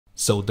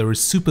So there is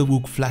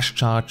SuperVOOC,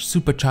 Fastcharge,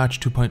 Supercharge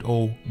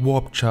 2.0,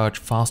 Warp Charge,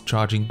 Fast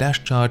Charging,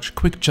 Dash Charge,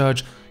 Quick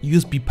Charge,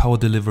 USB power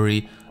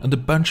delivery and a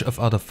bunch of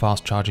other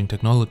fast charging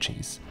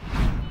technologies.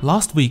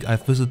 Last week I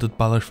visited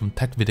Balázs from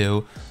Tech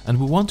Video and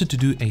we wanted to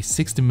do a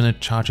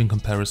 60-minute charging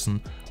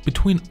comparison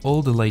between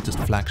all the latest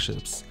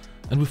flagships.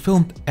 And we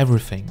filmed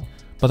everything,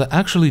 but I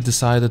actually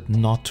decided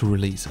not to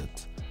release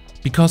it.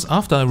 Because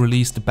after I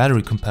released the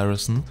battery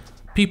comparison,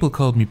 people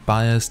called me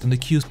biased and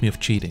accused me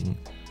of cheating.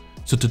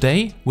 So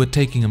today we're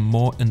taking a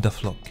more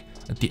in-depth look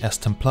at the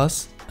S10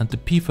 Plus and the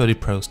P30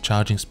 Pro's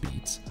charging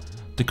speeds,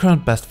 the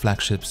current best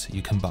flagships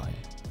you can buy.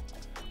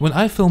 When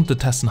I filmed the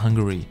test in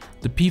Hungary,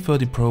 the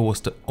P30 Pro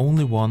was the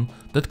only one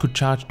that could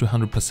charge to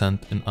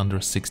 100% in under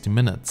 60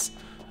 minutes,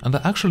 and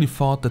I actually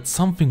thought that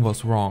something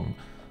was wrong,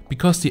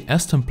 because the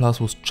S10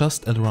 Plus was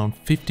just at around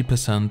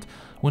 50%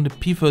 when the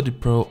P30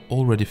 Pro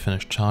already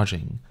finished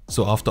charging.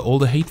 So after all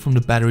the hate from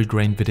the battery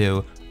drain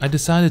video, I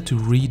decided to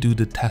redo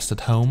the test at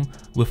home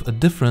with a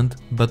different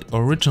but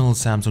original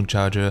Samsung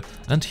charger,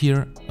 and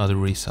here are the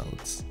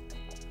results.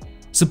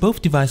 So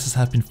both devices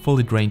have been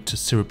fully drained to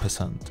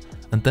 0%,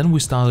 and then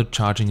we started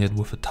charging it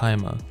with a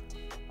timer.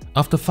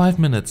 After 5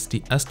 minutes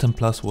the S10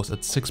 Plus was at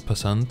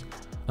 6%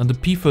 and the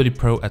P30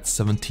 Pro at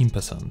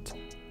 17%.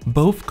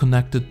 Both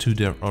connected to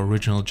their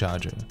original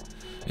charger.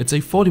 It's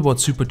a 40 watt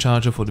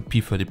supercharger for the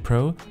P30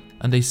 Pro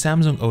and a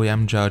Samsung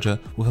OEM charger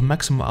with a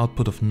maximum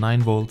output of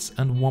 9 volts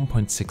and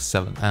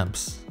 1.67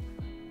 amps.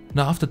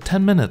 Now after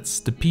 10 minutes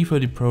the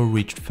P30 Pro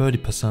reached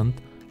 30%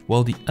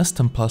 while the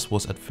S10 Plus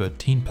was at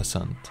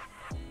 13%.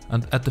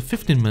 And at the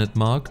 15-minute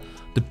mark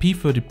the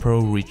P30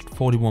 Pro reached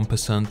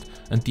 41%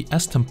 and the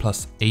S10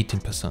 Plus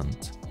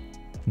 18%.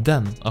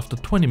 Then after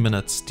 20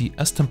 minutes the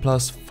S10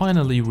 Plus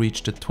finally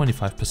reached at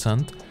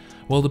 25%,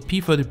 while the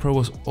P30 Pro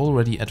was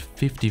already at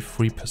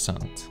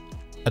 53%.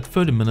 At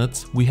 30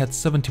 minutes we had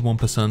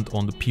 71%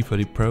 on the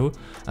P30 Pro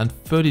and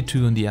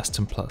 32% on the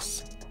S10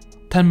 Plus.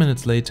 10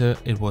 minutes later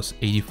it was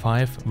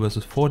 85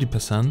 versus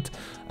 40%,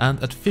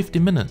 and at 50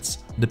 minutes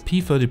the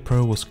P30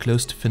 Pro was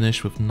close to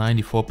finish with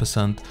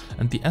 94%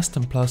 and the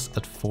S10 Plus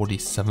at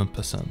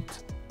 47%.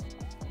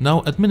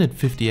 Now at minute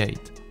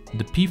 58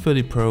 the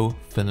P30 Pro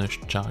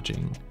finished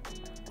charging,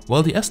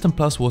 while the S10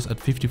 Plus was at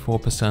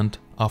 54%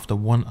 after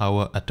 1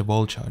 hour at the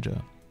wall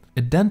charger.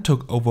 It then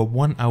took over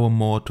 1 hour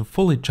more to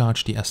fully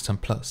charge the S10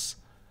 Plus.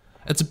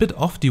 It's a bit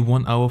off the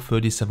 1 hour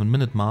 37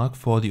 minute mark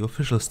for the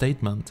official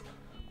statement,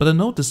 but I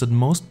noticed that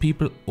most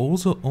people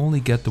also only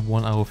get the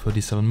 1 hour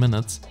 37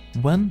 minutes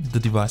when the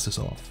device is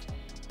off.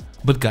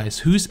 But guys,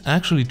 who's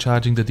actually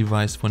charging the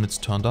device when it's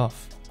turned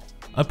off?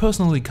 I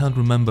personally can't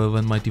remember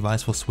when my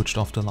device was switched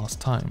off the last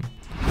time.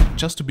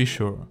 Just to be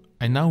sure,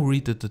 I now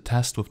redid the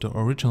test with the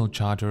original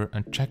charger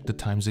and checked the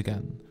times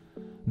again.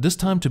 This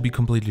time, to be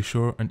completely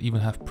sure and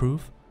even have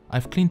proof,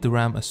 I've cleaned the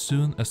RAM as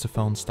soon as the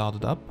phone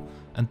started up,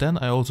 and then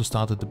I also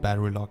started the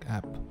battery lock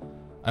app.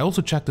 I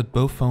also checked that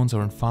both phones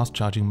are in fast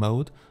charging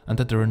mode and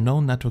that there are no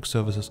network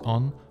services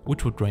on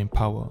which would drain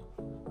power.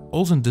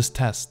 Also in this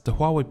test, the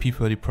Huawei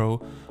P30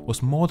 Pro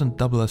was more than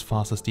double as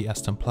fast as the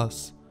S10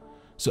 Plus.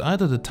 So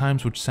either the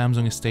times which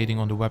Samsung is stating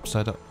on the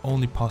website are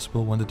only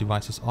possible when the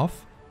device is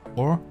off,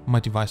 or my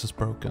device is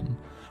broken,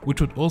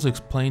 which would also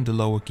explain the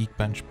lower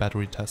Geekbench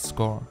battery test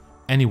score.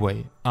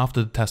 Anyway,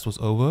 after the test was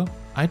over,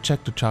 I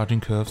checked the charging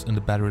curves in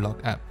the battery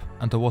lock app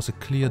and there was a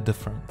clear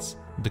difference.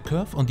 The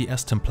curve on the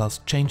S10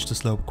 Plus changed the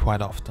slope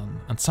quite often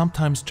and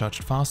sometimes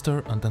charged faster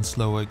and then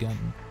slower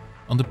again.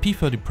 On the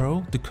P30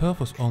 Pro, the curve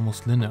was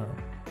almost linear.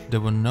 There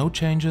were no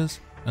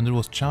changes and it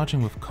was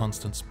charging with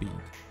constant speed.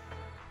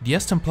 The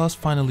S10 Plus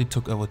finally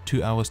took over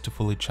 2 hours to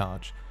fully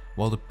charge,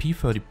 while the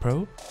P30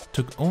 Pro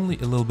took only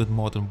a little bit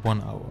more than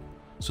 1 hour.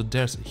 So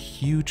there's a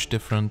huge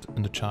difference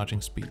in the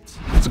charging speeds.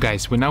 So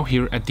guys, we're now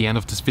here at the end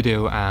of this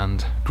video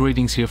and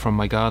greetings here from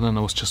my garden.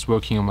 I was just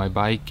working on my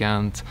bike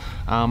and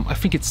I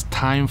think it's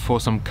time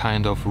for some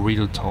kind of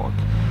real talk.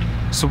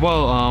 So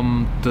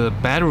the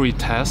battery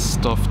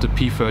test of the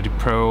P30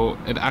 Pro,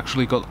 it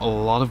actually got a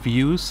lot of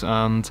views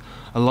and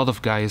a lot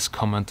of guys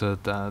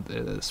commented that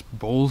it is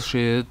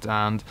bullshit,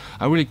 and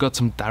I really got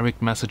some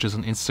direct messages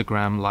on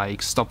Instagram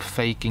like stop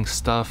faking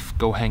stuff,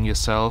 go hang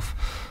yourself.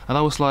 And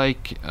I was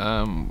like,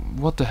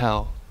 what the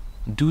hell?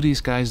 Do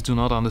these guys do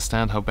not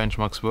understand how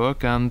benchmarks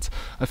work? And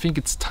I think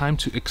it's time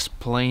to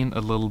explain a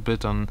little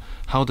bit on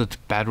how that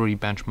battery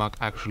benchmark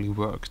actually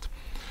worked.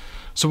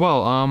 So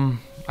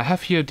I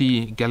have here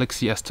the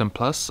Galaxy S10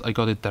 Plus. I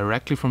got it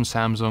directly from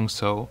Samsung,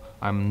 so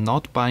I'm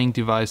not buying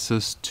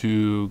devices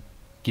to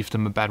give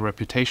them a bad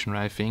reputation or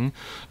anything,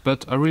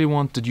 but I really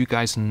want that you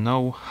guys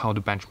know how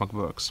the benchmark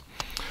works.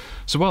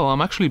 So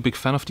I'm actually a big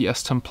fan of the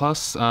S10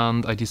 Plus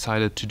and I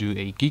decided to do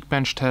a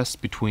Geekbench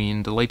test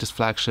between the latest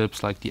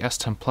flagships like the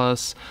S10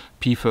 Plus,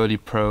 P30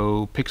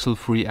 Pro, Pixel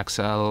 3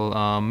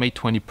 XL, Mate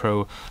 20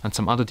 Pro and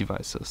some other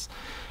devices.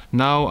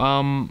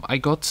 Now I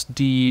got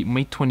the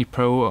Mate 20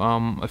 Pro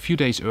a few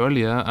days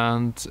earlier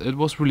and it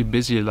was really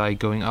busy, like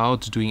going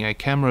out, doing a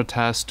camera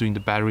test, doing the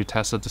battery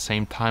test at the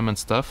same time and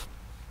stuff.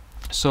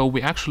 So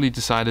we actually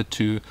decided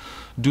to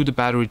do the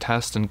battery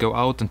test and go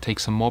out and take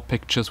some more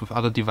pictures with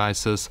other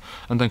devices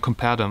and then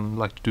compare them,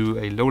 like do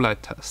a low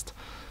light test.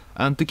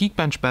 And the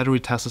Geekbench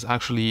battery test is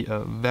actually a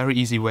very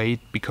easy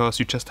way, because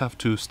you just have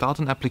to start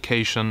an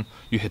application,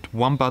 you hit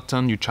one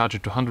button, you charge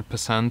it to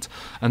 100%,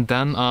 and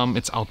then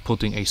it's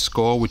outputting a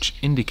score which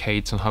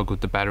indicates on how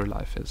good the battery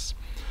life is.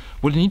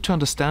 What you need to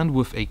understand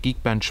with a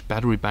Geekbench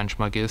battery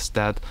benchmark is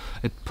that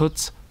it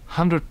puts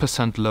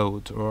 100%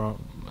 load, or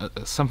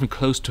something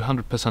close to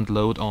 100%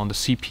 load on the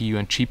CPU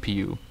and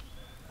GPU.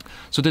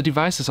 So the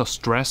devices are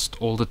stressed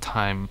all the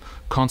time,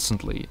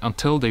 constantly,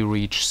 until they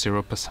reach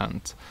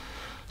 0%.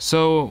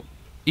 So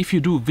if you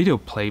do video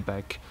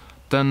playback,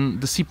 then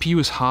the CPU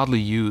is hardly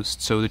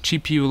used, so the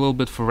GPU a little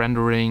bit for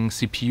rendering,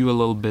 CPU a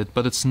little bit,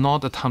 but it's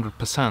not at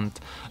 100%.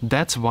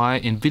 That's why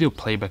in video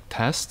playback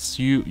tests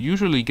you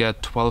usually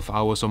get 12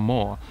 hours or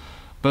more.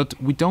 But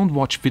we don't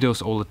watch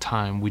videos all the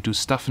time, we do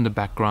stuff in the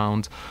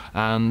background,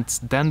 and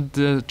then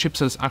the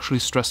chipset is actually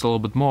stressed a little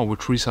bit more,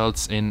 which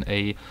results in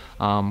a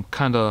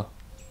kinda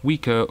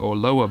weaker or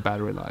lower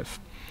battery life.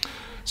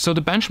 So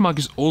the benchmark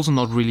is also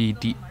not really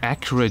the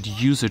accurate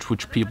usage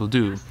which people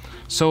do.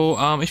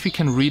 So if you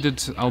can read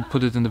it, I'll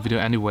put it in the video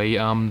anyway.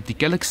 The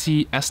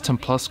Galaxy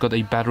S10 Plus got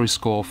a battery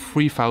score of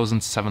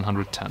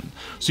 3710.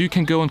 So you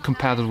can go and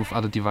compare that with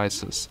other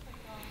devices.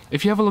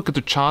 If you have a look at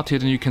the chart here,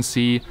 then you can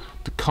see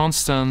the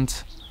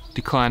constant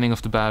declining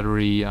of the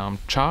battery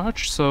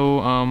charge.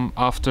 So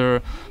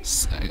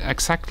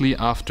exactly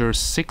after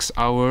 6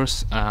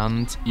 hours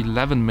and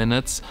 11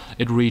 minutes,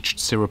 it reached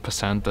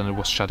 0% and it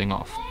was shutting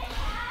off.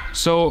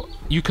 So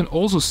you can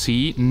also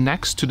see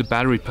next to the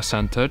battery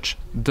percentage,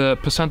 the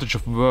percentage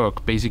of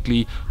work,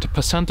 basically the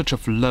percentage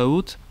of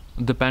load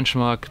the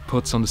benchmark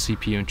puts on the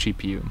CPU and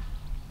GPU.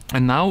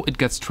 And now it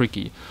gets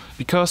tricky,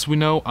 because we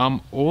know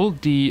all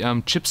the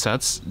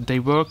chipsets, they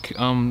work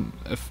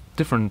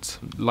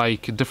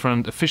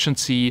different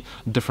efficiency,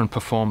 different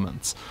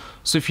performance.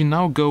 So if you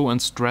now go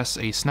and stress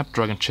a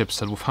Snapdragon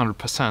chipset with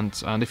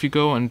 100%, and if you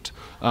go and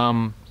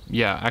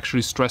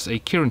actually stress a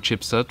Kirin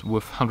chipset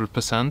with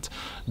 100%,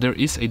 there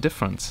is a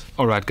difference.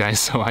 Alright guys,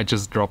 so I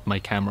just dropped my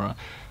camera.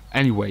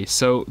 Anyway,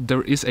 so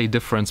there is a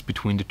difference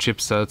between the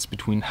chipsets,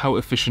 between how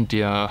efficient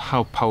they are,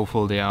 how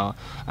powerful they are,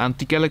 and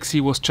the Galaxy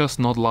was just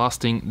not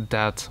lasting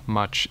that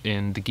much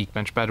in the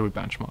Geekbench battery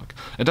benchmark.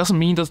 It doesn't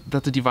mean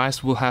that the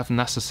device will have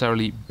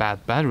necessarily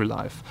bad battery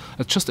life.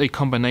 It's just a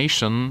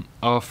combination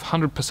of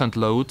 100%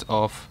 load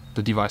of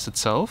the device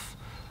itself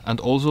and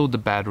also the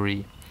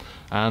battery.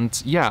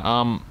 And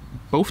yeah,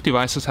 both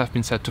devices have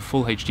been set to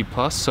Full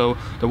HD+, so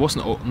there was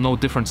no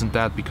difference in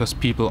that, because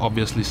people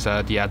obviously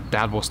said, yeah,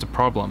 that was the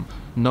problem.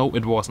 No,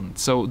 it wasn't.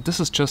 So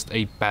this is just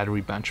a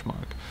battery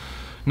benchmark.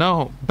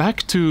 Now,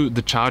 back to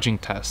the charging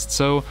test.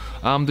 So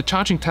the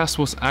charging test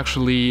was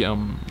actually a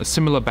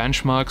similar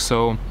benchmark,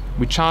 so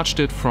we charged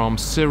it from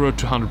 0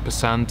 to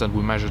 100% and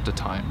we measured the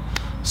time.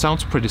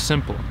 Sounds pretty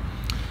simple.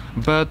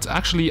 But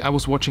actually I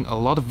was watching a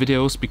lot of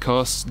videos,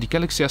 because the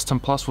Galaxy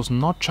S10 Plus was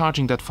not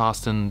charging that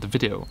fast in the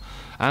video.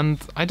 And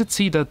I did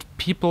see that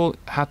people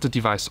had the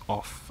device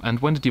off, and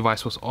when the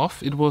device was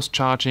off it was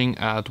charging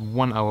at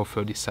 1 hour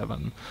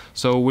 37,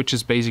 so which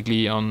is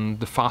basically on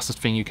the fastest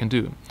thing you can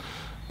do.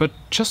 But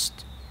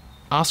just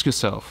ask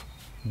yourself,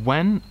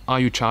 when are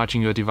you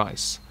charging your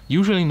device?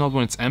 Usually not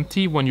when it's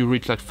empty, when you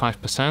reach like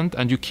 5%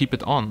 and you keep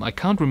it on. I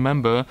can't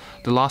remember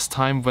the last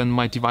time when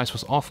my device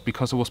was off,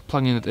 because I was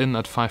plugging it in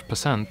at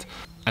 5%.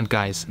 And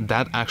guys,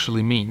 that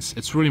actually means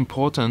it's really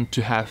important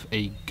to have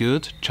a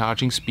good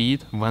charging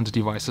speed when the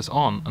device is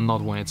on and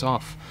not when it's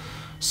off.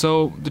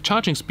 So the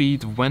charging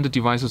speed when the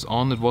device is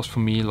on, it was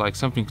for me like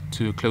something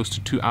close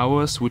to 2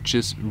 hours, which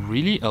is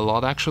really a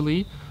lot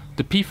actually.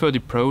 The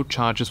P30 Pro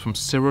charges from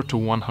 0 to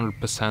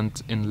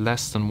 100% in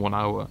less than 1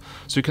 hour.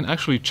 So you can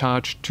actually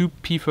charge 2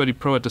 P30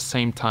 Pro at the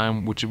same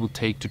time, which it will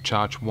take to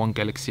charge 1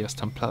 Galaxy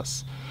S10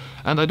 Plus.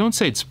 And I don't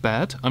say it's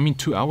bad, I mean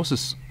 2 hours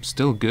is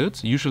still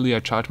good. Usually I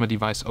charge my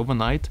device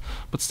overnight,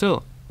 but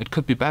still, it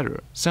could be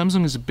better.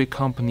 Samsung is a big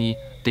company,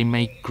 they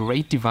make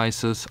great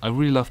devices, I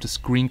really love the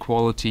screen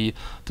quality,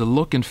 the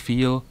look and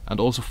feel, and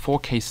also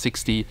 4K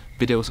 60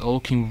 videos are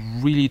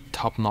looking really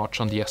top notch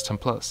on the S10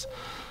 Plus.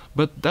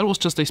 But that was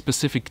just a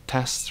specific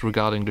test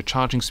regarding the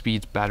charging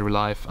speed, battery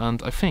life,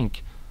 and I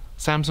think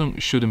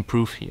Samsung should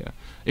improve here.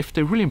 If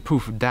they really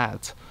improve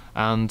that,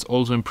 and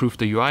also improve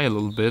the UI a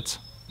little bit,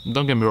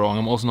 don't get me wrong,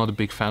 I'm also not a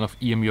big fan of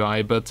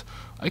EMUI, but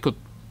I could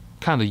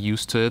kinda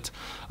used to it,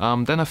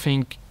 then I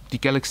think the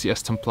Galaxy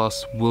S10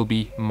 Plus will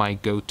be my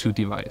go-to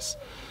device.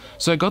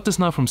 So I got this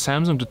now from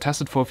Samsung to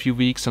test it for a few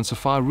weeks, and so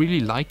far I really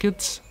like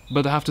it,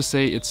 but I have to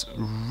say it's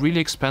really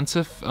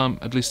expensive,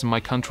 at least in my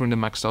country in the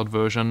maxed out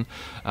version,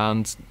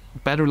 and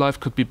battery life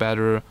could be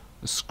better,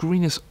 the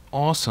screen is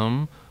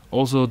awesome,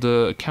 also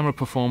the camera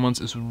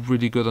performance is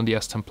really good on the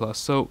S10 Plus,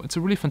 so it's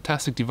a really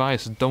fantastic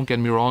device. Don't get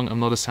me wrong, I'm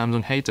not a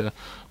Samsung hater,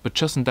 but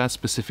just in that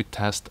specific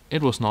test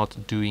it was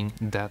not doing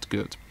that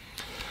good.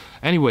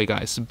 Anyway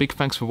guys, big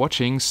thanks for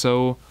watching.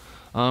 So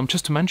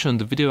Just to mention,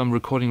 the video I'm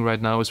recording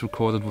right now is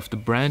recorded with the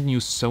brand new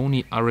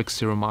Sony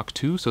RX0 Mark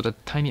II, so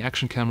that tiny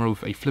action camera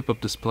with a flip-up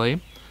display.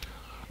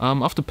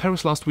 After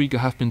Paris last week I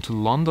have been to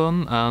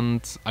London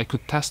and I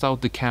could test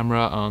out the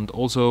camera, and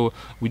also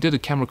we did a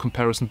camera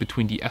comparison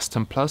between the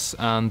S10 Plus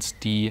and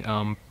the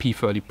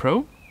P30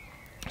 Pro.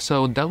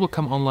 So that will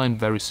come online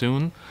very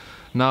soon.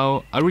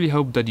 Now, I really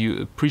hope that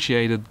you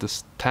appreciated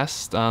this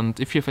test, and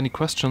if you have any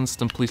questions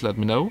then please let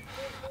me know.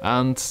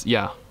 And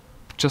yeah,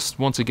 just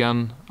once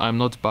again, I'm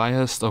not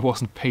biased, I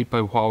wasn't paid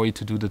by Huawei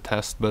to do the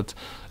test, but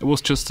it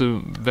was just a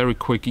very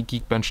quick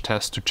Geekbench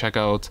test to check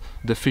out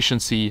the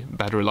efficiency,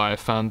 battery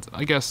life, and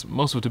I guess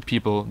most of the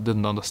people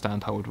didn't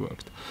understand how it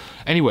worked.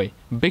 Anyway,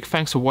 big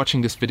thanks for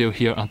watching this video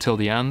here until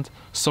the end.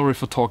 Sorry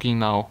for talking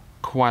now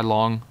quite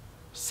long,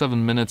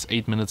 7 minutes,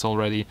 8 minutes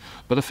already,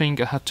 but I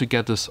think I had to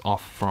get this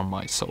off from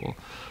my soul.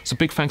 So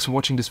big thanks for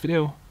watching this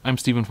video. I'm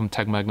Steven from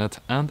Tech Magnet,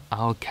 and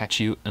I'll catch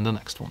you in the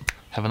next one.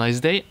 Have a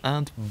nice day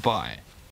and bye.